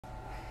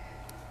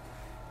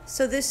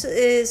So this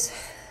is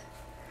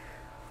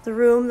the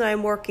room that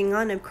I'm working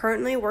on. I'm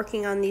currently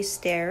working on these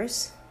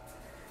stairs.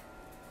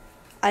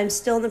 I'm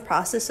still in the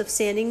process of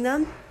sanding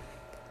them.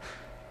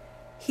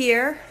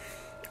 Here,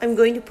 I'm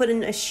going to put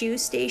in a shoe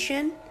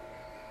station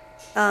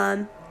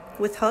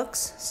with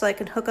hooks so I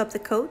can hook up the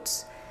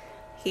coats.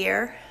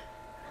 Here,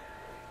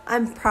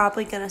 I'm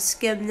probably going to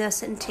skim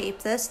this and tape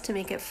this to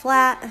make it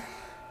flat.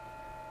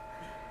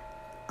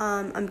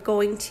 I'm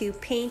going to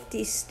paint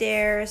these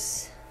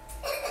stairs.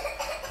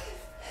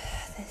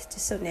 It's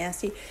just so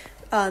nasty.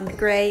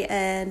 Gray,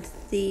 and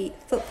the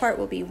foot part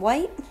will be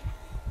white.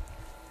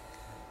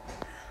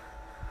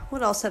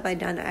 What else have I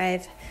done?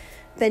 I've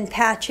been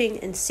patching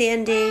and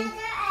sanding.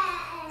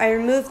 I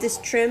removed this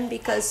trim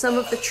because some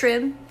of the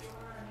trim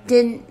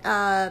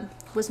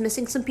was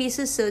missing some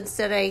pieces, so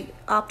instead I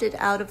opted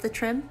out of the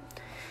trim.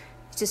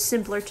 It's just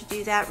simpler to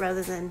do that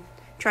rather than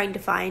trying to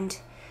find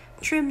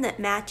trim that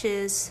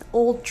matches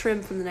old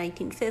trim from the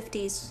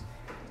 1950s.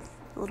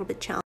 A little bit challenging.